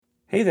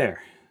Hey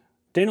there,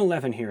 Dana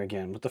Levin here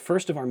again with the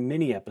first of our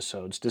mini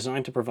episodes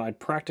designed to provide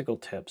practical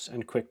tips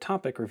and quick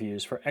topic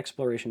reviews for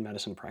exploration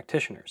medicine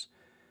practitioners.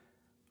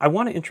 I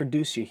want to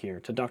introduce you here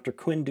to Dr.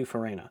 Quinn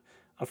Dufarena,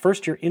 a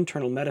first-year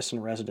internal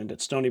medicine resident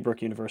at Stony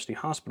Brook University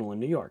Hospital in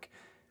New York.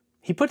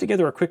 He put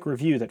together a quick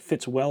review that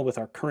fits well with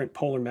our current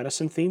polar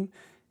medicine theme,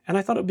 and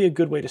I thought it would be a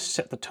good way to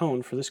set the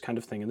tone for this kind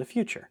of thing in the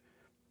future.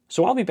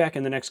 So I'll be back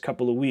in the next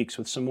couple of weeks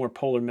with some more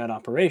polar med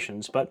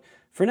operations, but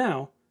for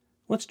now,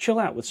 let's chill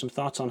out with some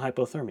thoughts on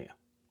hypothermia.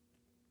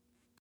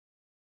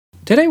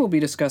 Today we'll be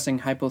discussing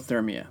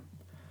hypothermia,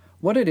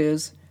 what it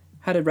is,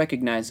 how to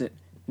recognize it,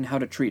 and how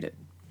to treat it.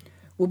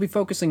 We'll be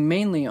focusing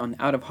mainly on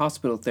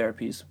out-of-hospital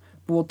therapies,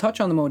 but we'll touch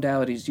on the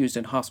modalities used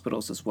in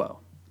hospitals as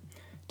well.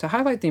 To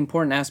highlight the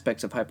important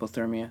aspects of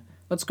hypothermia,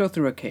 let's go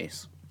through a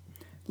case.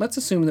 Let's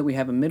assume that we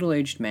have a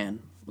middle-aged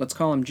man, let's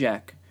call him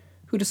Jack,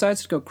 who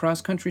decides to go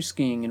cross-country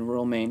skiing in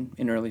rural Maine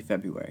in early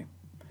February.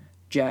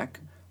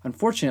 Jack,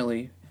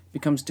 unfortunately,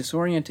 becomes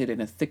disoriented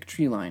in a thick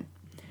tree line,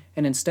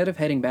 and instead of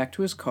heading back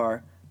to his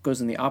car, goes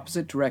in the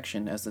opposite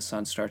direction as the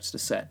sun starts to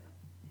set.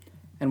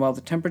 And while the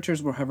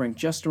temperatures were hovering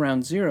just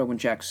around zero when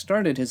Jack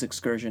started his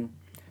excursion,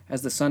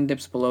 as the sun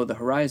dips below the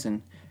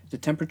horizon, the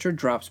temperature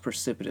drops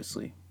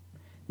precipitously,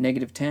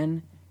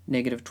 -10,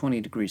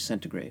 -20 degrees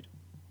centigrade.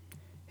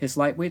 His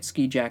lightweight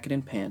ski jacket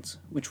and pants,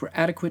 which were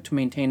adequate to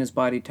maintain his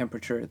body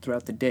temperature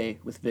throughout the day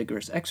with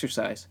vigorous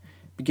exercise,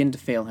 begin to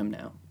fail him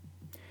now.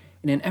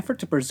 In an effort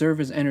to preserve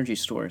his energy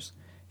stores,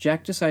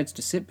 Jack decides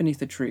to sit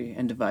beneath a tree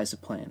and devise a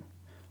plan,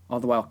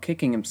 all the while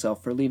kicking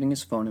himself for leaving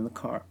his phone in the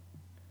car.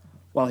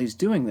 While he's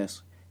doing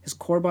this, his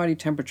core body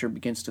temperature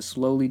begins to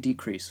slowly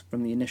decrease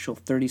from the initial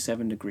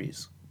 37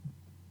 degrees.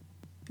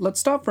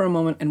 Let's stop for a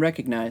moment and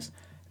recognize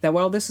that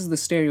while this is the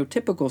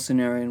stereotypical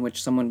scenario in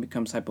which someone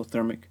becomes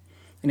hypothermic,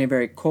 in a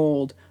very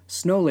cold,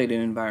 snow-laden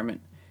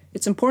environment,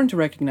 it's important to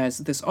recognize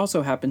that this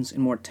also happens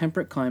in more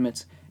temperate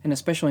climates and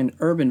especially in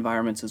urban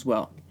environments as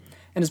well,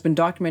 and has been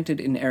documented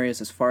in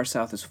areas as far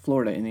south as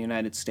Florida in the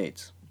United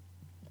States.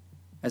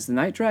 As the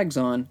night drags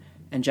on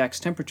and Jack's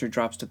temperature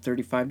drops to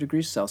 35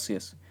 degrees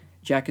Celsius,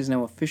 Jack is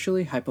now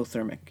officially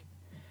hypothermic.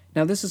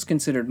 Now this is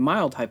considered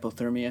mild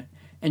hypothermia,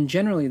 and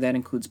generally that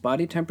includes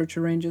body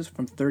temperature ranges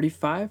from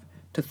 35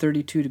 to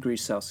 32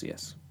 degrees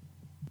Celsius.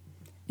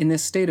 In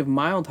this state of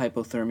mild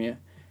hypothermia,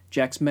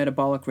 Jack's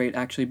metabolic rate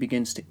actually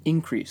begins to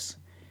increase.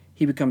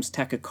 He becomes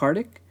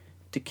tachycardic,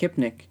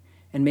 tachypnic,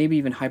 and maybe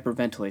even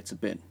hyperventilates a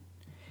bit.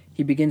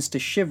 He begins to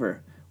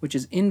shiver, which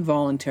is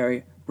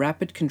involuntary,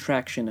 rapid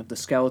contraction of the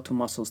skeletal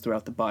muscles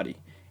throughout the body,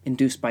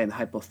 induced by the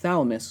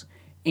hypothalamus,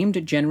 aimed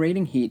at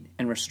generating heat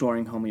and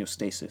restoring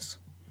homeostasis.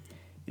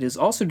 It is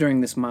also during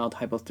this mild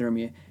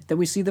hypothermia that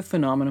we see the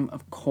phenomenon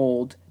of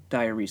cold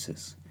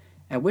diuresis,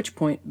 at which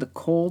point the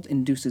cold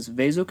induces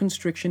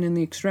vasoconstriction in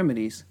the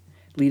extremities,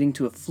 leading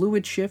to a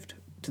fluid shift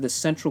to the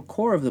central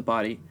core of the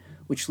body,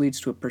 which leads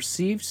to a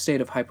perceived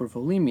state of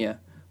hypervolemia,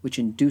 which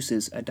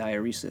induces a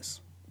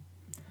diuresis.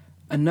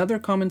 Another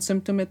common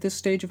symptom at this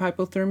stage of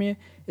hypothermia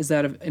is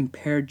that of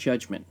impaired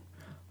judgment.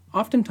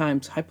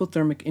 Oftentimes,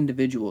 hypothermic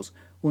individuals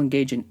will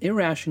engage in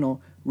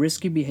irrational,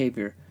 risky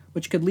behavior,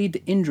 which could lead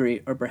to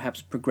injury or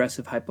perhaps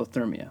progressive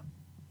hypothermia.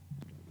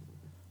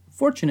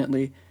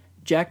 Fortunately,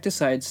 Jack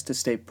decides to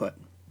stay put.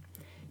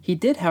 He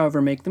did,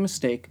 however, make the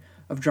mistake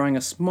of drawing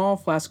a small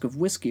flask of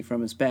whiskey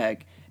from his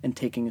bag and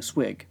taking a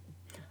swig,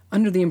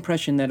 under the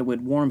impression that it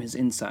would warm his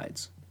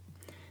insides.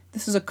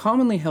 This is a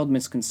commonly held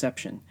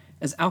misconception,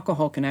 as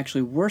alcohol can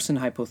actually worsen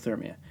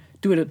hypothermia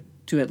due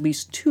to at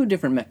least two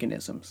different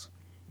mechanisms.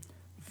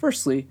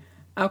 Firstly,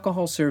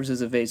 alcohol serves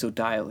as a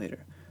vasodilator,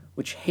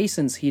 which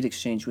hastens heat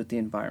exchange with the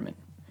environment.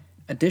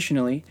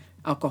 Additionally,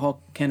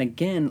 alcohol can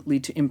again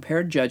lead to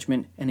impaired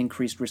judgment and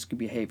increased risky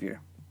behavior.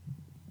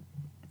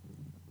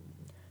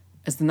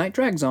 As the night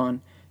drags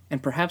on,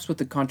 and perhaps with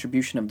the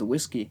contribution of the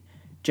whiskey,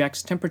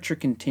 Jack's temperature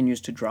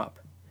continues to drop.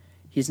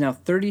 He is now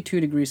 32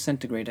 degrees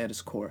centigrade at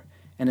his core,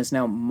 and is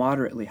now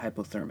moderately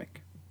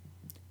hypothermic.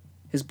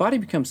 His body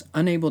becomes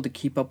unable to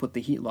keep up with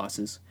the heat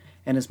losses,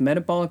 and his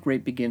metabolic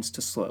rate begins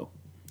to slow.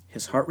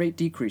 His heart rate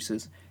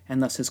decreases,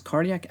 and thus his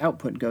cardiac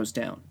output goes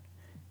down.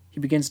 He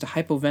begins to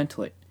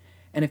hypoventilate,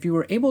 and if you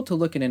were able to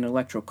look at an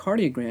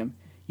electrocardiogram,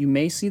 you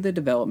may see the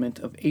development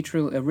of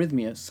atrial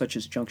arrhythmias such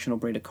as junctional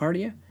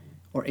bradycardia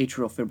or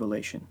atrial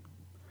fibrillation.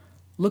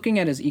 Looking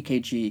at his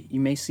EKG, you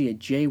may see a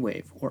J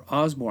wave or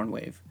Osborn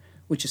wave,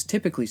 which is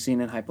typically seen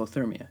in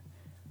hypothermia,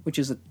 which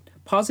is a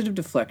positive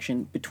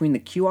deflection between the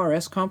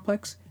QRS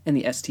complex and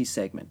the ST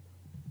segment.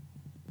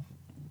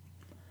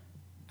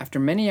 After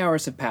many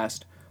hours have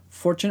passed,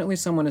 fortunately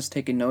someone has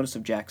taken notice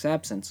of Jack's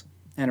absence,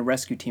 and a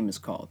rescue team is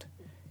called.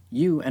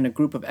 You and a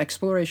group of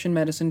exploration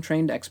medicine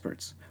trained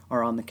experts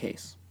are on the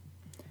case.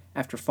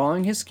 After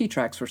following his ski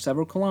tracks for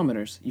several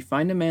kilometers, you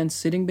find a man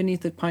sitting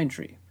beneath a pine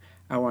tree,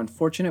 our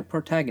unfortunate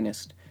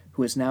protagonist,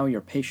 who is now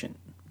your patient.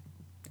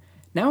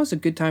 Now is a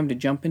good time to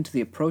jump into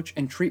the approach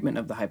and treatment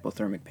of the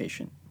hypothermic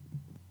patient.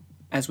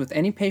 As with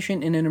any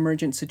patient in an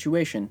emergent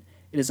situation,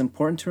 it is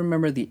important to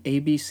remember the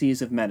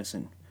ABCs of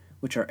medicine,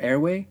 which are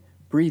airway,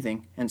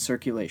 breathing, and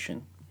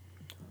circulation.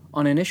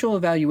 On initial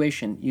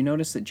evaluation, you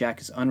notice that Jack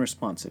is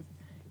unresponsive.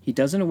 He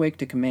doesn't awake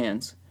to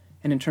commands,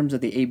 and in terms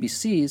of the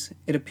ABCs,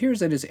 it appears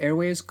that his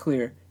airway is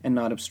clear and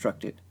not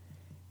obstructed.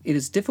 It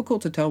is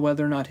difficult to tell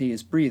whether or not he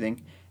is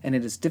breathing, and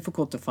it is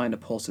difficult to find a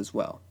pulse as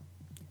well.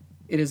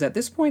 It is at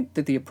this point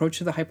that the approach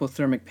to the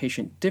hypothermic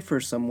patient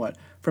differs somewhat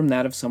from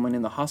that of someone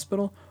in the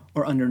hospital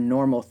or under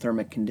normal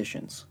thermic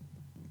conditions.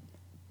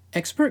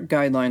 Expert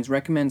guidelines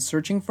recommend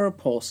searching for a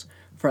pulse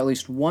for at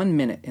least 1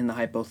 minute in the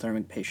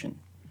hypothermic patient.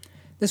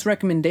 This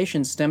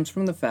recommendation stems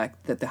from the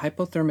fact that the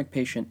hypothermic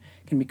patient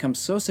can become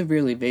so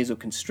severely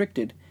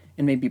vasoconstricted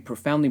and may be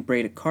profoundly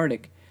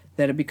bradycardic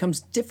that it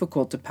becomes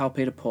difficult to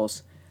palpate a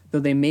pulse, though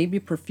they may be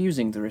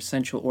perfusing their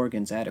essential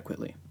organs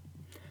adequately.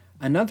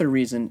 Another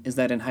reason is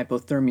that in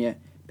hypothermia,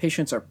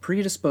 patients are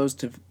predisposed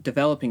to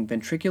developing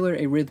ventricular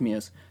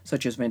arrhythmias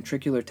such as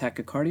ventricular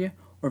tachycardia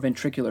or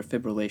ventricular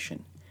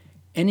fibrillation.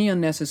 Any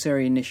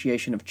unnecessary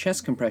initiation of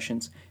chest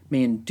compressions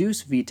may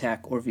induce VTAC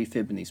or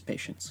VFib in these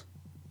patients.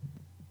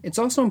 It's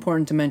also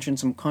important to mention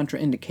some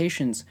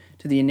contraindications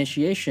to the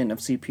initiation of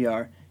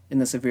CPR in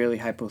the severely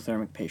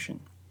hypothermic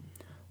patient.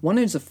 One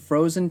is a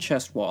frozen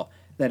chest wall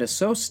that is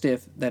so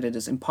stiff that it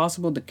is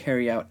impossible to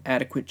carry out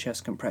adequate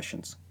chest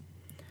compressions.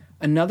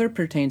 Another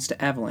pertains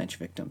to avalanche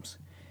victims.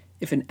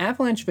 If an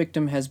avalanche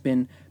victim has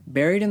been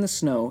buried in the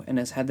snow and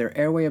has had their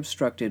airway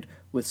obstructed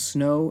with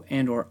snow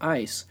and/or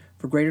ice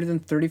for greater than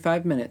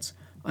 35 minutes,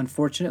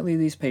 unfortunately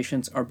these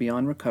patients are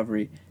beyond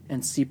recovery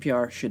and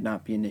CPR should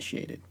not be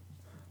initiated.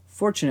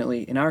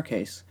 Fortunately, in our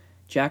case,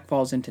 Jack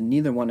falls into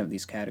neither one of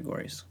these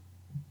categories.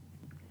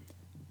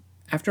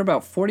 After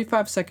about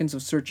 45 seconds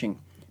of searching,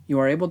 you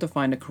are able to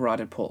find a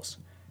carotid pulse.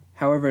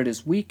 However, it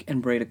is weak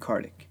and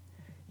bradycardic.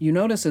 You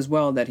notice as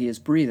well that he is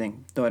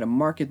breathing, though at a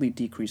markedly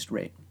decreased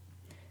rate.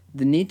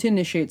 The need to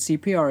initiate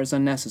CPR is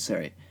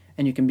unnecessary,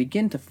 and you can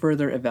begin to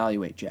further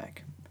evaluate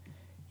Jack.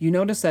 You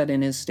notice that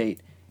in his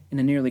state, in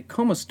a nearly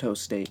comatose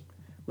state,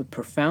 with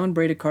profound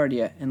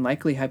bradycardia and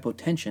likely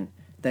hypotension,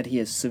 that he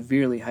is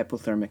severely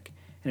hypothermic,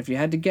 and if you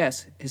had to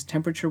guess, his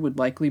temperature would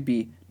likely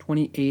be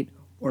 28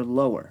 or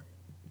lower.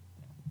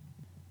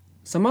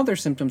 Some other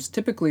symptoms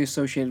typically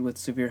associated with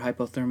severe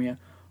hypothermia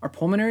are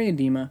pulmonary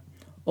edema,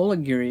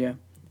 oliguria,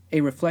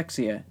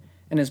 areflexia,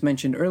 and as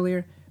mentioned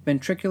earlier,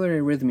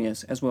 ventricular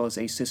arrhythmias as well as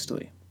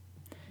asystole.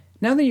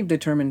 Now that you've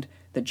determined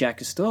that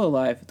Jack is still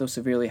alive, though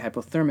severely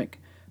hypothermic,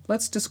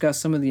 let's discuss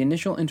some of the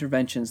initial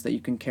interventions that you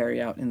can carry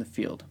out in the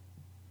field.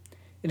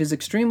 It is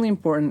extremely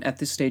important at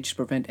this stage to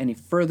prevent any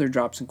further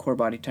drops in core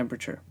body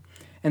temperature,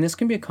 and this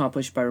can be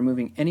accomplished by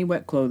removing any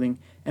wet clothing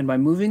and by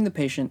moving the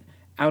patient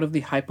out of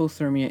the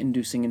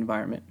hypothermia-inducing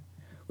environment,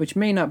 which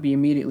may not be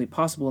immediately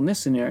possible in this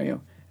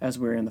scenario as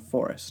we're in the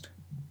forest.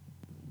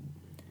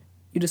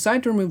 You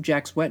decide to remove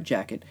Jack's wet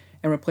jacket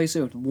and replace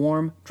it with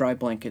warm, dry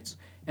blankets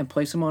and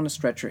place him on a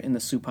stretcher in the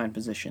supine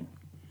position.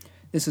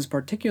 This is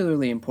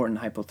particularly important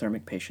in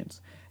hypothermic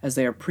patients, as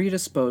they are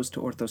predisposed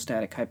to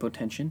orthostatic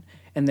hypotension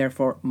and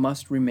therefore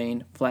must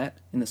remain flat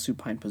in the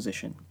supine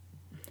position.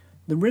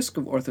 The risk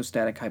of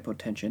orthostatic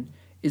hypotension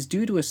is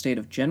due to a state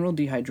of general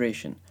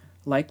dehydration,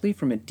 likely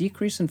from a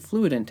decrease in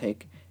fluid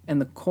intake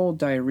and the cold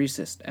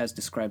diuresis as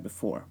described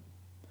before.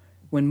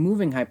 When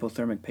moving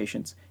hypothermic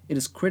patients, it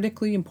is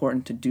critically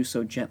important to do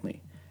so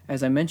gently.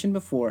 As I mentioned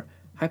before,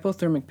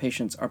 hypothermic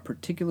patients are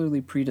particularly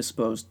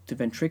predisposed to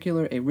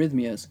ventricular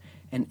arrhythmias,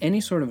 and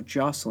any sort of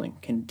jostling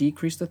can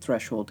decrease the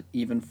threshold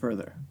even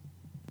further.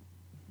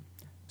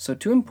 So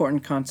 2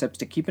 important concepts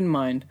to keep in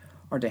mind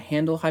are to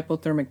handle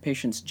hypothermic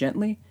patients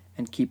gently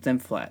and keep them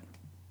flat.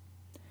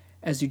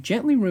 As you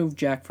gently remove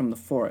Jack from the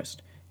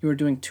forest, you are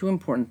doing 2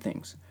 important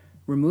things: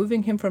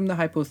 removing him from the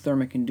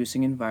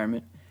hypothermic-inducing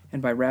environment,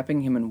 and by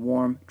wrapping him in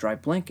warm, dry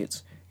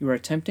blankets, you are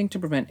attempting to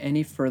prevent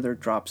any further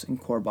drops in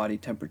core body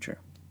temperature.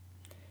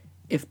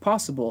 If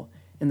possible,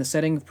 in the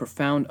setting of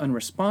profound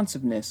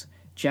unresponsiveness,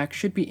 Jack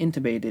should be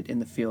intubated in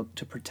the field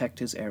to protect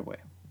his airway.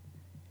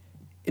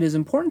 It is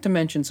important to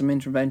mention some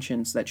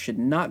interventions that should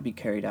not be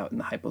carried out in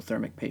the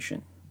hypothermic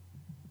patient.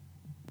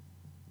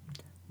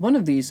 One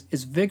of these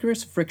is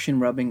vigorous friction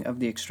rubbing of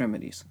the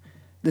extremities.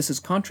 This is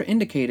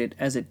contraindicated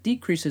as it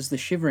decreases the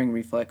shivering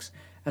reflex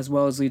as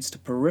well as leads to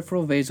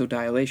peripheral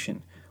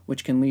vasodilation,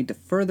 which can lead to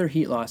further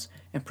heat loss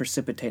and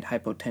precipitate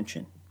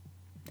hypotension.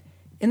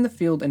 In the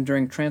field and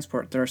during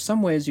transport, there are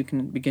some ways you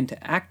can begin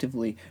to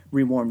actively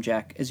rewarm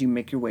Jack as you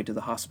make your way to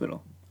the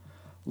hospital.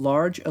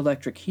 Large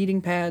electric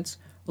heating pads,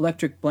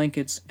 electric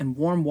blankets, and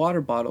warm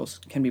water bottles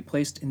can be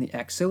placed in the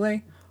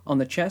axillae, on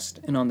the chest,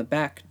 and on the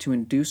back to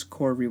induce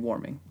core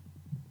rewarming.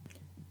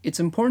 It's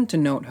important to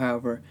note,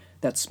 however,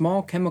 that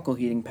small chemical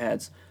heating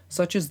pads,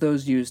 such as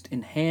those used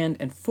in hand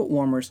and foot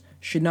warmers,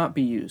 should not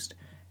be used,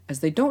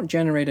 as they don't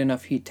generate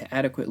enough heat to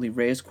adequately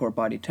raise core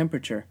body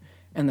temperature,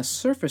 and the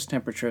surface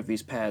temperature of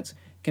these pads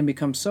can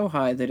become so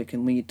high that it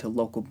can lead to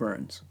local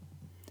burns.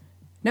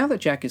 Now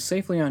that Jack is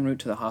safely en route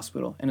to the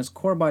hospital and his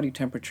core body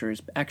temperature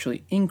is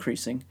actually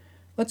increasing,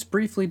 let's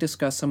briefly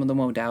discuss some of the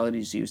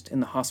modalities used in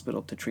the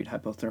hospital to treat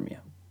hypothermia.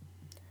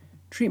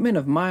 Treatment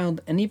of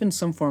mild and even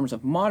some forms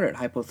of moderate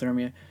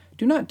hypothermia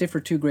do not differ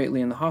too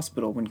greatly in the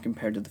hospital when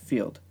compared to the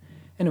field,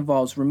 and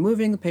involves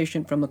removing the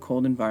patient from the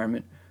cold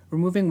environment,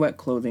 removing wet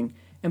clothing,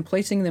 and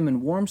placing them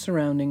in warm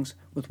surroundings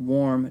with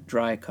warm,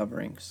 dry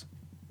coverings.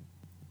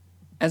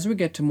 As we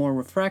get to more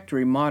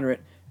refractory,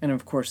 moderate, and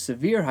of course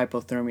severe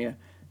hypothermia,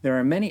 there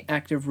are many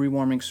active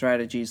rewarming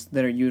strategies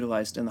that are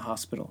utilized in the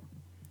hospital.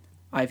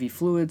 IV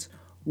fluids,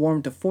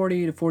 warmed to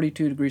 40 to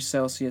 42 degrees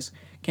Celsius,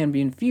 can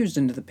be infused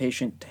into the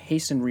patient to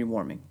hasten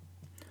rewarming.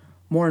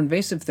 More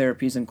invasive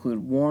therapies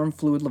include warm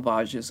fluid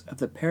lavages of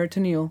the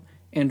peritoneal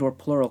and/or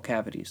pleural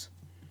cavities.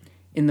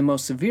 In the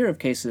most severe of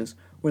cases,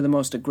 where the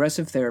most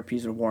aggressive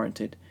therapies are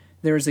warranted,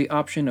 there is the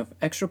option of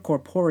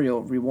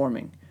extracorporeal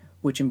rewarming,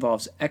 which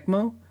involves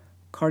ECMO,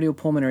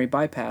 cardiopulmonary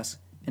bypass,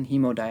 and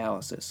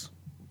hemodialysis.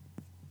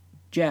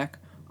 Jack,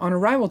 on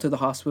arrival to the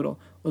hospital,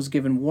 was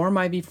given warm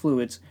IV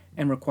fluids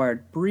and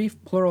required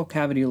brief pleural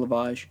cavity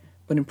lavage,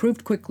 but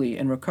improved quickly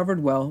and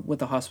recovered well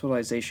with a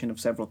hospitalization of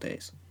several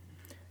days.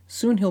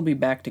 Soon he'll be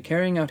back to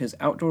carrying out his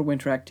outdoor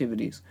winter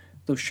activities,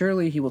 though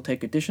surely he will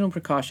take additional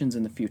precautions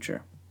in the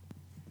future.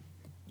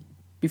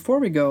 Before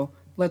we go,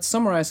 let's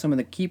summarize some of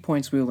the key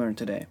points we learned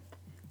today.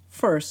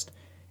 First,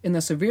 in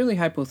the severely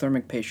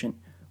hypothermic patient,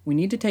 we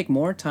need to take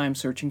more time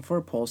searching for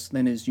a pulse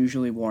than is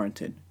usually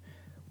warranted.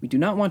 We do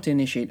not want to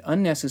initiate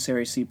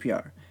unnecessary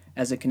CPR,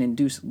 as it can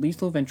induce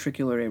lethal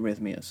ventricular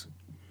arrhythmias.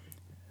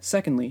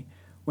 Secondly,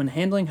 when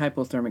handling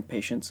hypothermic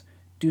patients,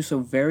 do so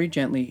very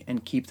gently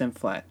and keep them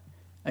flat.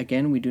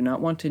 Again, we do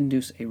not want to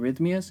induce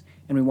arrhythmias,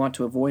 and we want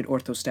to avoid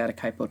orthostatic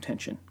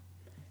hypotension.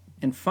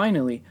 And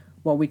finally,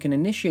 while we can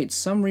initiate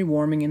some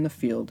rewarming in the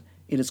field,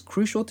 it is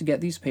crucial to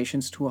get these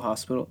patients to a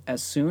hospital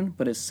as soon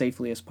but as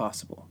safely as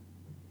possible.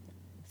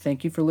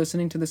 Thank you for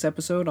listening to this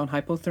episode on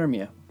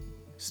hypothermia.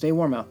 Stay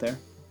warm out there.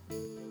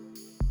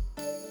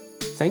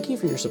 Thank you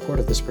for your support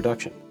of this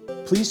production.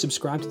 Please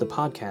subscribe to the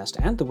podcast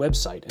and the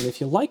website, and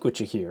if you like what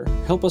you hear,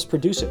 help us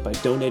produce it by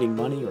donating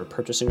money or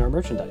purchasing our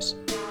merchandise.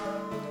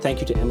 Thank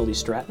you to Emily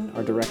Stratton,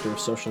 our Director of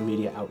Social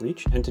Media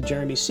Outreach, and to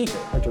Jeremy Seeker,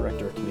 our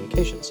Director of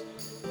Communications.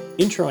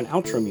 Intro and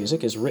outro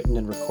music is written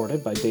and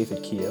recorded by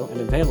David Keogh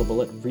and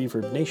available at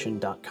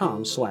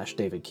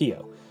reverbnation.com/David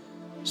Keogh.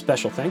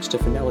 Special thanks to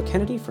Fenella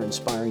Kennedy for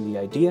inspiring the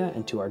idea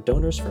and to our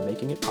donors for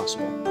making it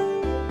possible.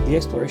 The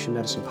Exploration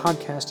Medicine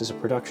podcast is a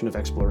production of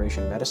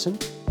Exploration Medicine.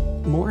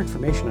 More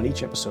information on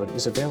each episode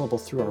is available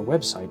through our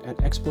website at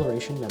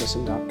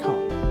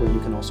explorationmedicine.com, where you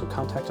can also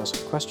contact us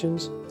with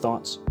questions,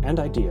 thoughts,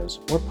 and ideas,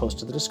 or post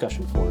to the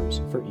discussion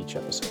forums for each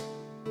episode.